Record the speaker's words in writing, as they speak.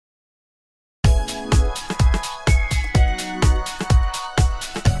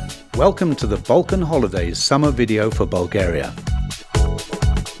Welcome to the Balkan Holidays summer video for Bulgaria.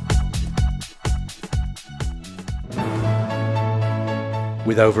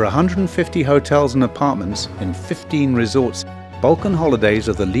 With over 150 hotels and apartments in 15 resorts, Balkan Holidays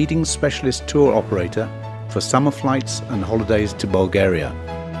are the leading specialist tour operator for summer flights and holidays to Bulgaria.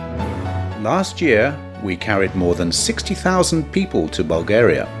 Last year, we carried more than 60,000 people to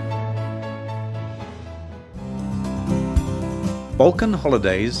Bulgaria. Balkan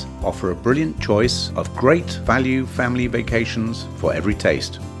Holidays offer a brilliant choice of great value family vacations for every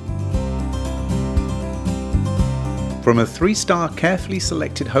taste. From a 3-star carefully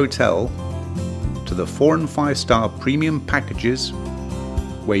selected hotel to the 4- and 5-star premium packages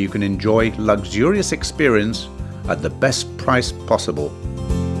where you can enjoy luxurious experience at the best price possible.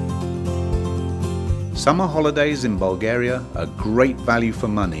 Summer holidays in Bulgaria are great value for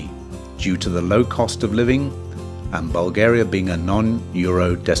money due to the low cost of living and Bulgaria being a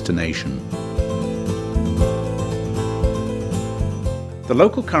non-Euro destination. The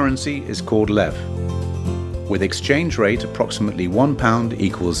local currency is called lev, with exchange rate approximately £1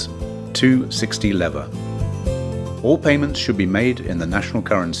 equals 260 leva. All payments should be made in the national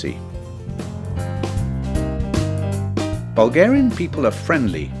currency. Bulgarian people are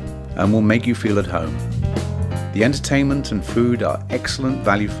friendly and will make you feel at home. The entertainment and food are excellent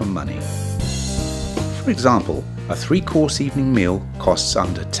value for money. For example, a 3-course evening meal costs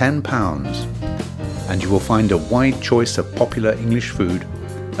under £10 and you will find a wide choice of popular English food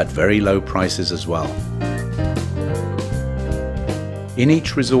at very low prices as well. In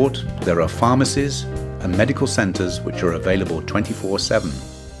each resort there are pharmacies and medical centres which are available 24/7.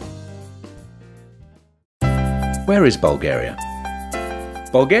 Where is Bulgaria?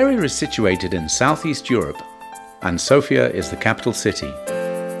 Bulgaria is situated in Southeast Europe and Sofia is the capital city.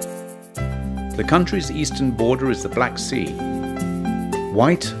 The country's eastern border is the Black Sea.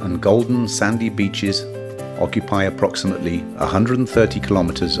 White and golden sandy beaches occupy approximately 130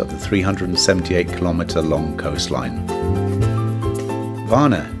 kilometers of the 378-kilometer long coastline.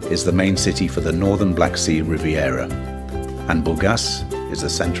 Varna is the main city for the northern Black Sea Riviera, and Burgas is the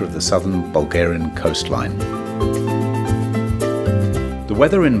center of the southern Bulgarian coastline. The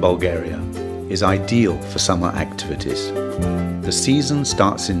weather in Bulgaria is ideal for summer activities. The season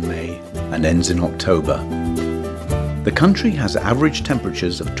starts in May and ends in October. The country has average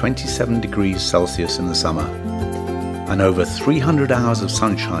temperatures of 27 degrees Celsius in the summer and over 300 hours of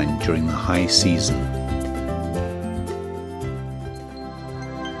sunshine during the high season.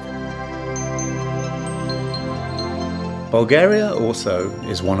 Bulgaria also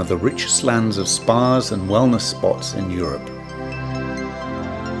is one of the richest lands of spas and wellness spots in Europe.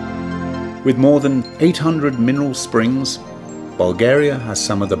 With more than 800 mineral springs, Bulgaria has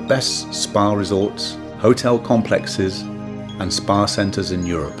some of the best spa resorts, hotel complexes, and spa centers in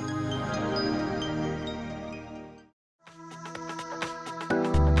Europe.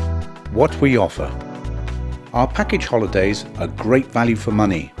 What we offer. Our package holidays are great value for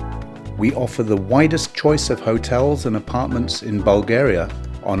money. We offer the widest choice of hotels and apartments in Bulgaria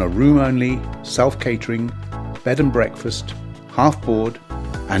on a room-only, self-catering, bed and breakfast, half-board,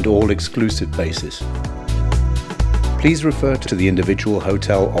 and all-exclusive basis. Please refer to the individual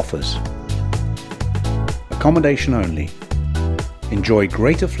hotel offers. Accommodation only. Enjoy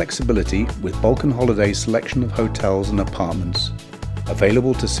greater flexibility with Balkan Holidays' selection of hotels and apartments,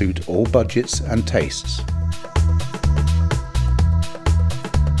 available to suit all budgets and tastes.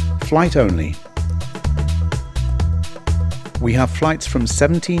 Flight only. We have flights from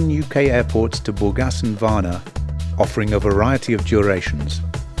 17 UK airports to Burgas and Varna, offering a variety of durations.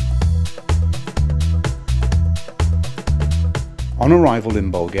 On arrival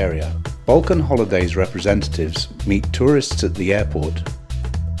in Bulgaria, Balkan Holidays representatives meet tourists at the airport,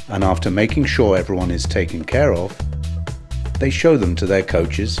 and after making sure everyone is taken care of, they show them to their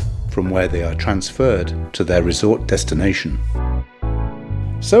coaches from where they are transferred to their resort destination.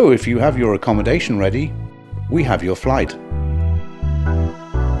 So if you have your accommodation ready, we have your flight.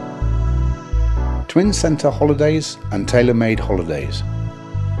 Twin Centre Holidays and tailor-made holidays.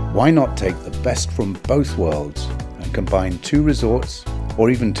 Why not take the best from both worlds and combine 2 resorts or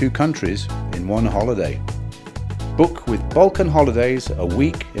even 2 countries in one holiday? Book with Balkan Holidays a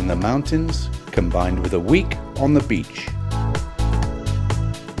week in the mountains combined with a week on the beach.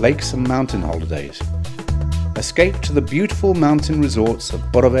 Lakes and mountain holidays. Escape to the beautiful mountain resorts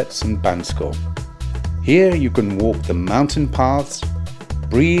of Borovets and Bansko. Here you can walk the mountain paths,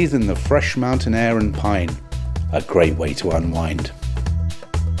 breathe in the fresh mountain air and pine, a great way to unwind.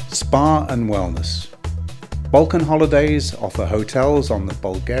 Spa and wellness. Balkan Holidays offer hotels on the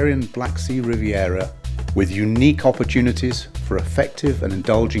Bulgarian Black Sea Riviera with unique opportunities for effective and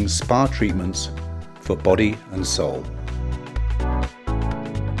indulging spa treatments for body and soul.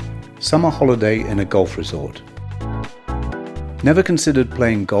 Summer holiday in a golf resort. Never considered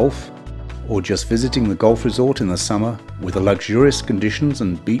playing golf or just visiting the golf resort in the summer with the luxurious conditions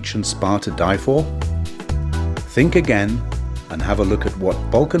and beach and spa to die for? Think again and have a look at what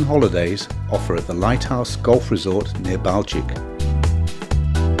Balkan Holidays offer at the Lighthouse Golf Resort near Balchik.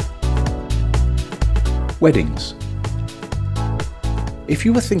 Weddings. If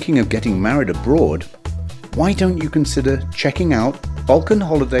you were thinking of getting married abroad, why don't you consider checking out Balkan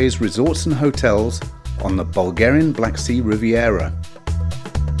Holidays Resorts and Hotels on the Bulgarian Black Sea Riviera.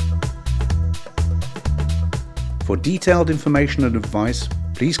 For detailed information and advice,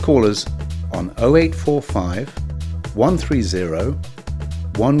 please call us on 0845 130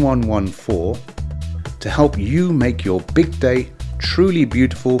 1114 to help you make your big day truly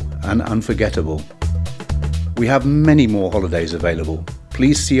beautiful and unforgettable. We have many more holidays available.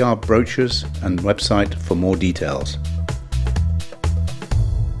 Please see our brochures and website for more details.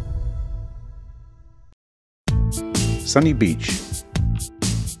 Sunny Beach.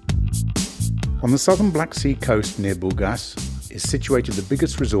 On the southern Black Sea coast near Burgas is situated the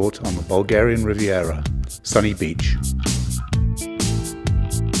biggest resort on the Bulgarian Riviera, Sunny Beach.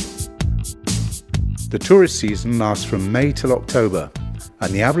 The tourist season lasts from May till October,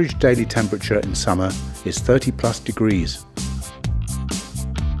 and the average daily temperature in summer is 30+ degrees.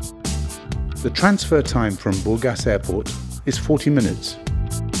 The transfer time from Burgas Airport is 40 minutes,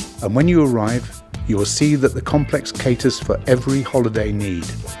 and when you arrive, you will see that the complex caters for every holiday need.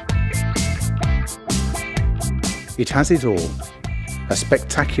 It has it all: a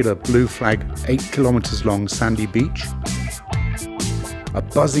spectacular blue flag 8 kilometers long sandy beach, a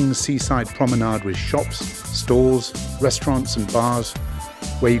buzzing seaside promenade with shops, stores, restaurants and bars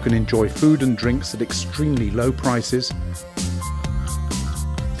where you can enjoy food and drinks at extremely low prices,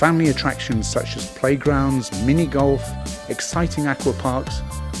 family attractions such as playgrounds, mini golf, exciting aqua parks,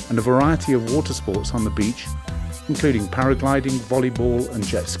 and a variety of water sports on the beach, including paragliding, volleyball and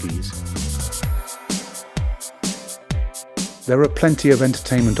jet skis. There are plenty of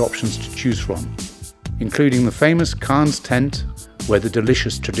entertainment options to choose from, including the famous Khan's Tent, where the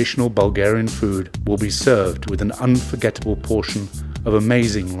delicious traditional Bulgarian food will be served with an unforgettable portion of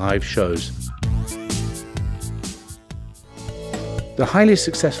amazing live shows. The highly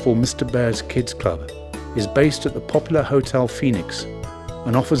successful Mr. Bear's Kids Club is based at the popular Hotel Phoenix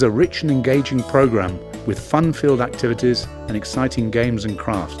and offers a rich and engaging program with fun-filled activities and exciting games and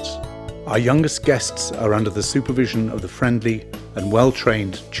crafts. Our youngest guests are under the supervision of the friendly and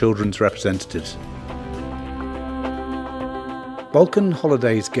well-trained children's representatives. Balkan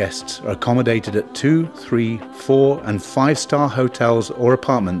Holidays guests are accommodated at 2, 3, 4 and 5-star hotels or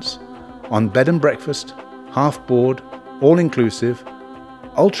apartments on bed and breakfast, half board, all-inclusive,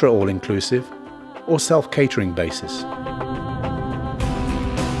 ultra all-inclusive or self-catering basis.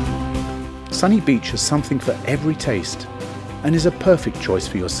 Sunny Beach has something for every taste and is a perfect choice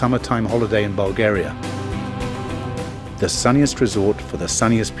for your summertime holiday in Bulgaria. The sunniest resort for the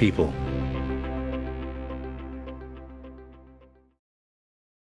sunniest people.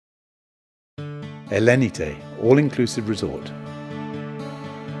 Elenite, all-inclusive resort.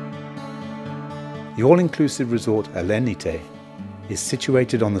 The all-inclusive resort Elenite is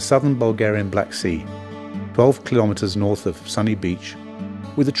situated on the southern Bulgarian Black Sea, 12 kilometers north of Sunny Beach,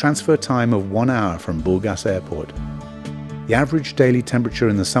 with a transfer time of 1 hour from Burgas Airport. The average daily temperature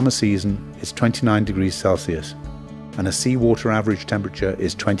in the summer season is 29 degrees Celsius, and a seawater average temperature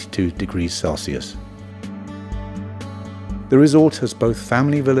is 22 degrees Celsius. The resort has both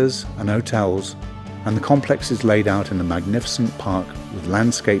family villas and hotels, and the complex is laid out in a magnificent park with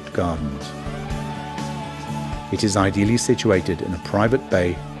landscaped gardens. It is ideally situated in a private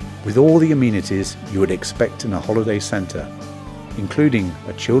bay with all the amenities you would expect in a holiday centre, including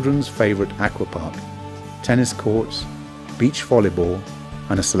a children's favourite aqua park, tennis courts, beach volleyball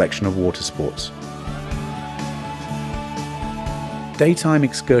and a selection of water sports. Daytime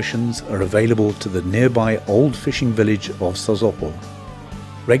excursions are available to the nearby old fishing village of Sozopol,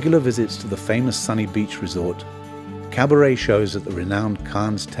 regular visits to the famous Sunny Beach resort, cabaret shows at the renowned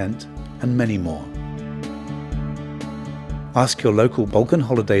Khan's Tent and many more. Ask your local Balkan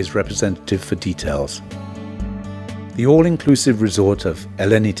Holidays representative for details. The all-inclusive resort of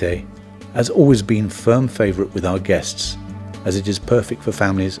Elenite has always been firm favourite with our guests, as it is perfect for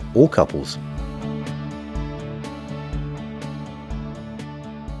families or couples.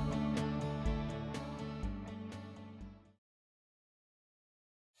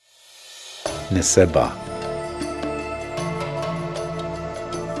 Neseba.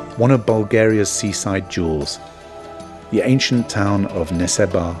 one of Bulgaria's seaside jewels. The ancient town of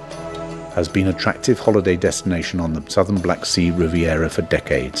Neseba has been an attractive holiday destination on the southern Black Sea Riviera for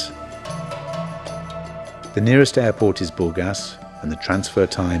decades. The nearest airport is Burgas, and the transfer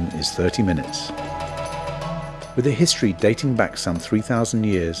time is 30 minutes. With a history dating back some 3,000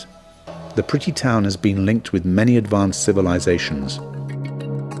 years, the pretty town has been linked with many advanced civilizations.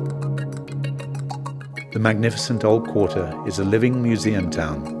 The magnificent Old Quarter is a living museum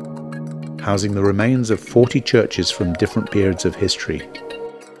town, housing the remains of 40 churches from different periods of history.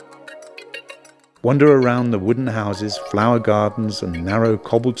 Wander around the wooden houses, flower gardens and narrow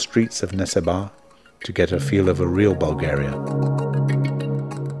cobbled streets of Neseba to get a feel of a real Bulgaria.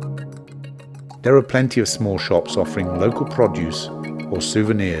 There are plenty of small shops offering local produce or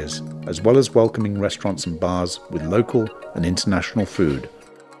souvenirs, as well as welcoming restaurants and bars with local and international food.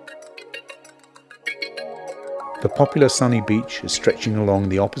 The popular sunny beach is stretching along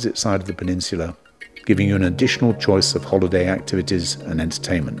the opposite side of the peninsula, giving you an additional choice of holiday activities and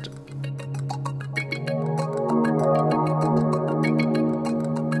entertainment.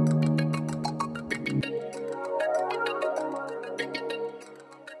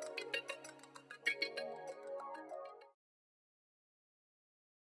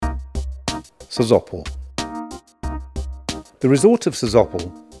 Sozopol. The resort of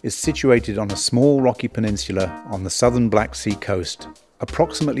Sozopol is situated on a small rocky peninsula on the southern Black Sea coast,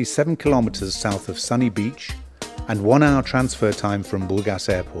 approximately 7 kilometers south of Sunny Beach and 1 hour transfer time from Burgas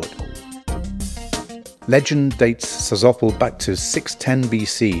Airport. Legend dates Sozopol back to 610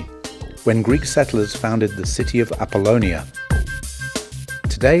 BC, when Greek settlers founded the city of Apollonia.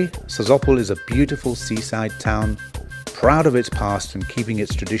 Today, Sozopol is a beautiful seaside town, proud of its past and keeping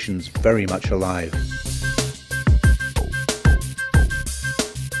its traditions very much alive.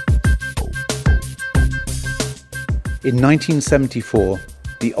 In 1974,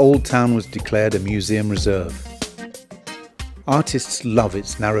 the old town was declared a museum reserve. Artists love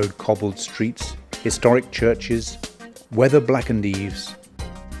its narrowed cobbled streets, historic churches, weather-blackened eaves,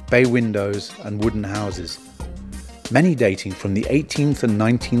 bay windows and wooden houses, many dating from the 18th and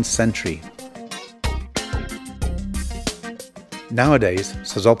 19th century. Nowadays,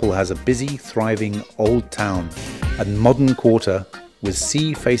 Sozopol has a busy, thriving old town and modern quarter with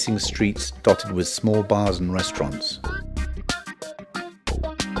sea-facing streets dotted with small bars and restaurants.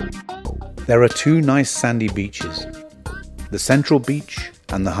 There are 2 nice sandy beaches, the Central Beach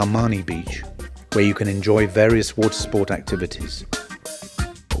and the Hamani Beach, where you can enjoy various water sport activities.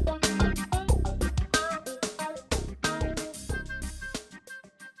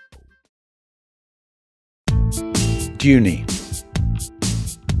 Duni.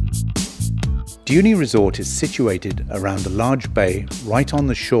 Duni Resort is situated around a large bay right on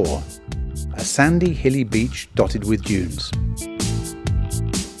the shore, a sandy, hilly beach dotted with dunes.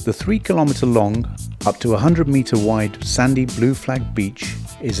 The 3-kilometer long, up to 100-meter wide sandy blue flag beach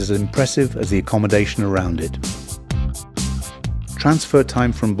is as impressive as the accommodation around it. Transfer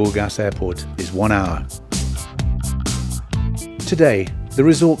time from Burgas Airport is 1 hour. Today, the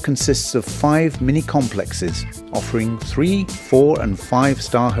resort consists of 5 mini complexes offering 3, 4 and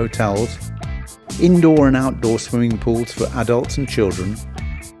 5-star hotels, indoor and outdoor swimming pools for adults and children,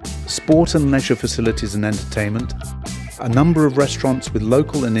 sport and leisure facilities and entertainment, a number of restaurants with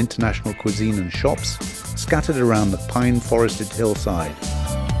local and international cuisine and shops scattered around the pine-forested hillside.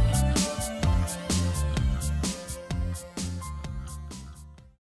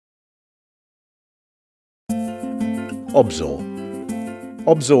 Obzor.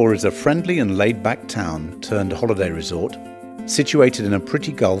 Obzor is a friendly and laid-back town turned holiday resort situated in a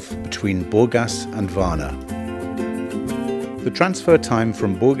pretty gulf between Burgas and Varna. The transfer time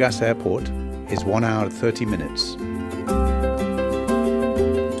from Burgas Airport is 1 hour and 30 minutes.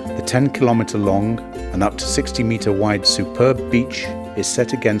 The 10-kilometer long and up to 60-meter wide superb beach is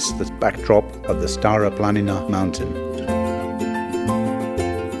set against the backdrop of the Stara Planina mountain.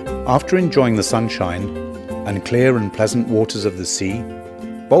 After enjoying the sunshine and clear and pleasant waters of the sea,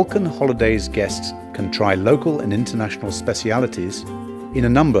 Balkan Holidays guests can try local and international specialities in a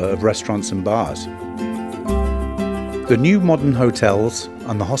number of restaurants and bars. The new modern hotels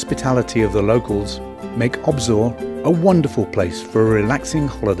and the hospitality of the locals make Obzor a wonderful place for a relaxing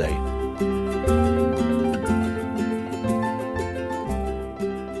holiday.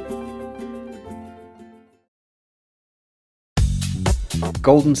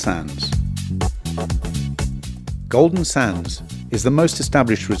 Golden Sands. Golden Sands is the most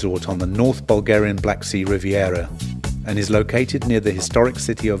established resort on the North Bulgarian Black Sea Riviera and is located near the historic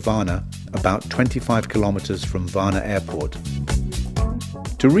city of Varna, about 25 kilometers from Varna Airport.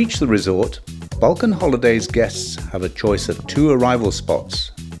 To reach the resort, Balkan Holidays guests have a choice of 2 arrival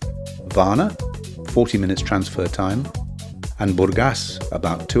spots, Varna, 40 minutes transfer time, and Burgas,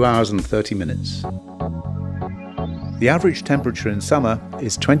 about 2 hours and 30 minutes. The average temperature in summer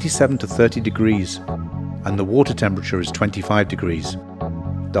is 27 to 30 degrees, and the water temperature is 25 degrees.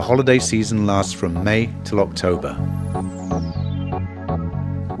 The holiday season lasts from May till October.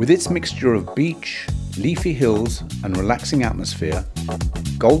 With its mixture of beach, leafy hills and relaxing atmosphere,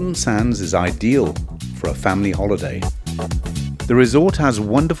 Golden Sands is ideal for a family holiday. The resort has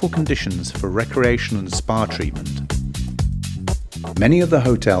wonderful conditions for recreation and spa treatment. Many of the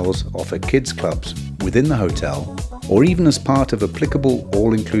hotels offer kids clubs within the hotel or even as part of applicable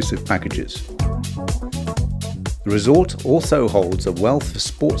all-inclusive packages. The resort also holds a wealth of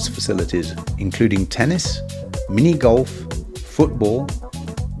sports facilities including tennis, mini golf, football,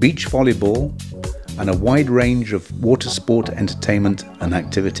 beach volleyball, and a wide range of water sport entertainment and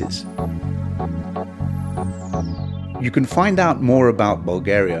activities. You can find out more about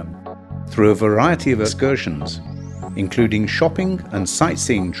Bulgaria through a variety of excursions, including shopping and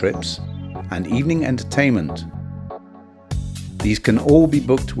sightseeing trips and evening entertainment. These can all be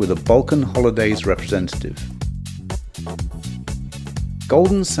booked with a Balkan Holidays representative.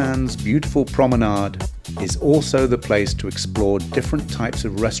 Golden Sands' beautiful promenade is also the place to explore different types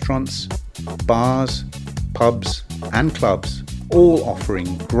of restaurants, bars, pubs and clubs, all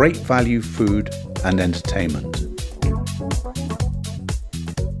offering great value food and entertainment.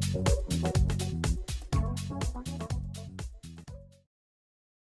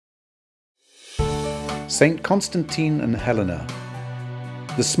 St. Constantine and Helena.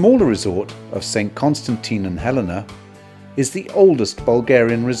 The smaller resort of St. Constantine and Helena is the oldest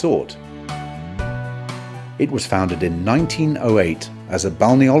Bulgarian resort. It was founded in 1908 as a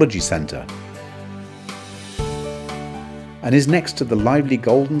balneology centre and is next to the lively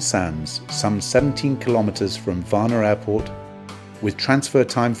Golden Sands, some 17 kilometres from Varna Airport, with transfer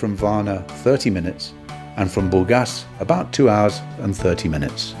time from Varna 30 minutes and from Burgas about 2 hours and 30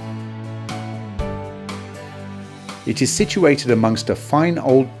 minutes. It is situated amongst a fine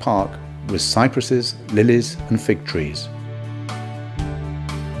old park with cypresses, lilies and fig trees.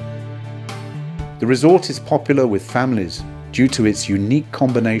 The resort is popular with families due to its unique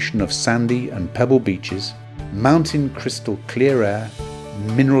combination of sandy and pebble beaches, mountain crystal clear air,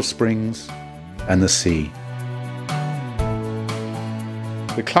 mineral springs and the sea.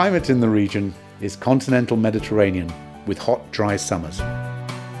 The climate in the region is continental Mediterranean with hot, dry summers.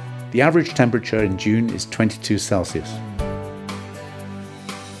 The average temperature in June is 22 Celsius.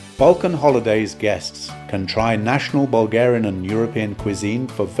 Balkan Holidays guests can try national Bulgarian and European cuisine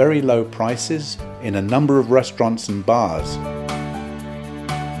for very low prices in a number of restaurants and bars,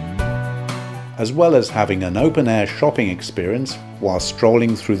 as well as having an open-air shopping experience while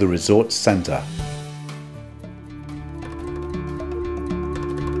strolling through the resort's centre.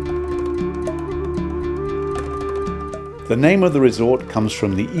 The name of the resort comes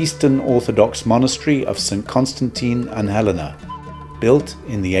from the Eastern Orthodox monastery of St. Constantine and Helena, built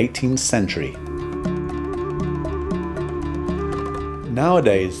in the 18th century.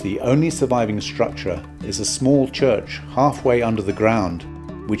 Nowadays, the only surviving structure is a small church halfway under the ground,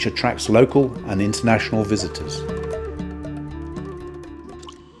 which attracts local and international visitors.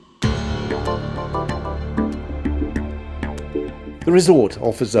 The resort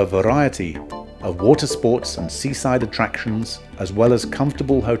offers a variety of water sports and seaside attractions, as well as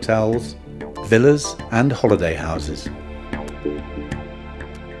comfortable hotels, villas and holiday houses.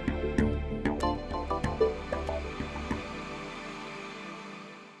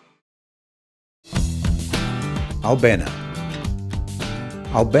 Albena.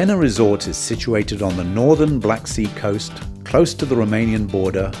 Albena Resort is situated on the northern Black Sea coast, close to the Romanian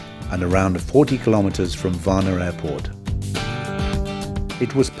border and around 40 kilometers from Varna Airport.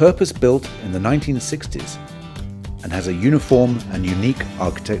 It was purpose-built in the 1960s and has a uniform and unique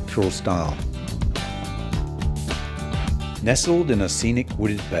architectural style. Nestled in a scenic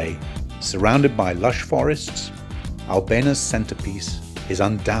wooded bay, surrounded by lush forests, Albena's centerpiece is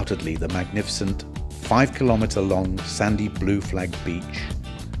undoubtedly the magnificent 5-kilometer-long sandy blue flag beach,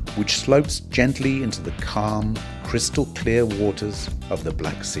 which slopes gently into the calm, crystal clear waters of the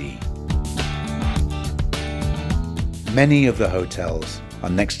Black Sea. Many of the hotels are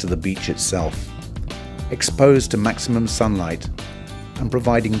next to the beach itself, exposed to maximum sunlight and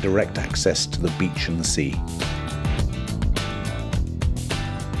providing direct access to the beach and the sea.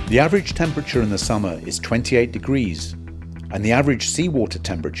 The average temperature in the summer is 28 degrees and the average seawater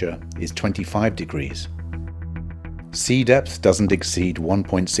temperature is 25 degrees. Sea depth doesn't exceed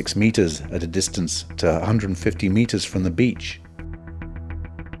 1.6 meters at a distance to 150 meters from the beach.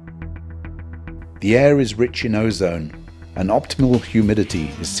 The air is rich in ozone, and optimal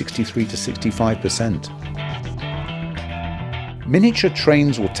humidity is 63 to 65%. Miniature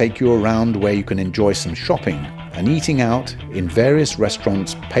trains will take you around where you can enjoy some shopping and eating out in various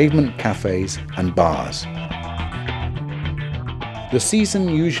restaurants, pavement cafes and bars. The season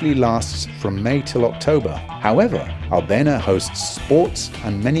usually lasts from May till October. However, Albania hosts sports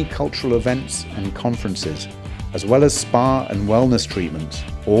and many cultural events and conferences, as well as spa and wellness treatments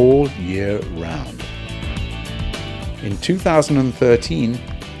all year round. In 2013,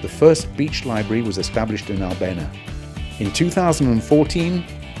 the first beach library was established in Albania. In 2014,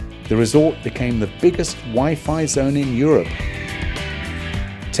 the resort became the biggest Wi-Fi zone in Europe.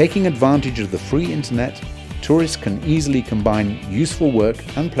 Taking advantage of the free internet, tourists can easily combine useful work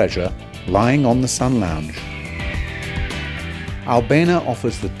and pleasure lying on the sun lounge. Albania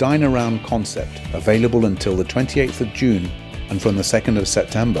offers the Dine Around concept, available until the 28th of June and from the 2nd of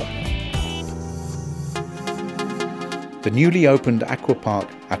September. The newly opened aquapark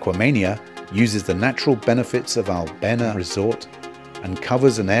Aquamania uses the natural benefits of Albania Resort and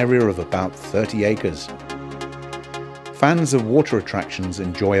covers an area of about 30 acres. Fans of water attractions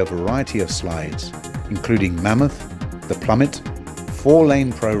enjoy a variety of slides, including Mammoth, the Plummet,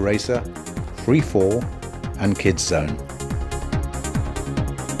 4-lane Pro Racer, Free Fall and Kids Zone.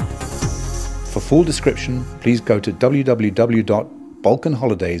 For full description, please go to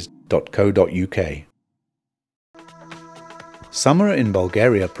www.balkanholidays.co.uk. Summer in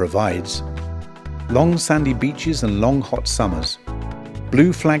Bulgaria provides long sandy beaches and long hot summers,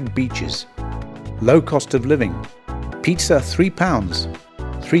 blue flag beaches, low cost of living, pizza £3,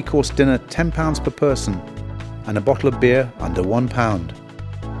 3-course dinner £10 per person, and a bottle of beer under £1.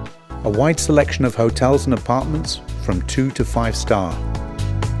 A wide selection of hotels and apartments from 2 to 5 star.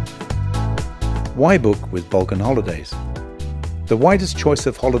 Why book with Balkan Holidays? The widest choice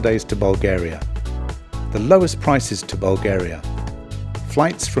of holidays to Bulgaria. The lowest prices to Bulgaria.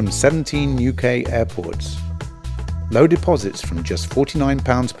 Flights from 17 UK airports. Low deposits from just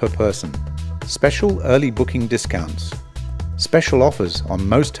 £49 per person. Special early booking discounts. Special offers on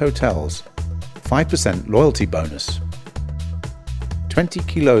most hotels. 5% loyalty bonus. 20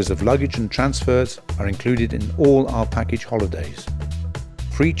 kilos of luggage and transfers are included in all our package holidays.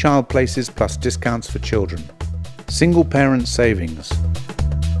 Free child places plus discounts for children. Single parent savings.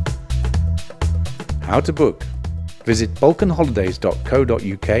 How to book? Visit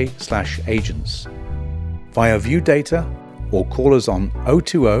balkanholidays.co.uk/agents via view data or call us on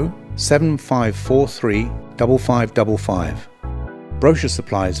 020 7543 5555. Brochure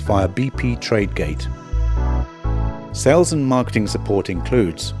supplies via BP Tradegate. Sales and marketing support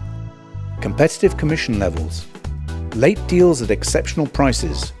includes competitive commission levels, late deals at exceptional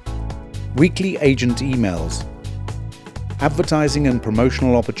prices, weekly agent emails, advertising and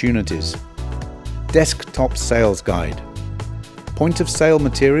promotional opportunities, desktop sales guide, point of sale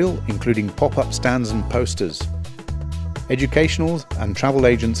material including pop-up stands and posters, educational and travel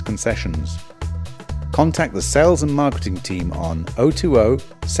agents concessions. Contact the sales and marketing team on 020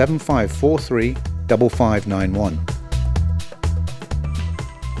 7543 5591.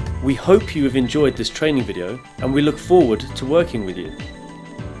 We hope you have enjoyed this training video and we look forward to working with you.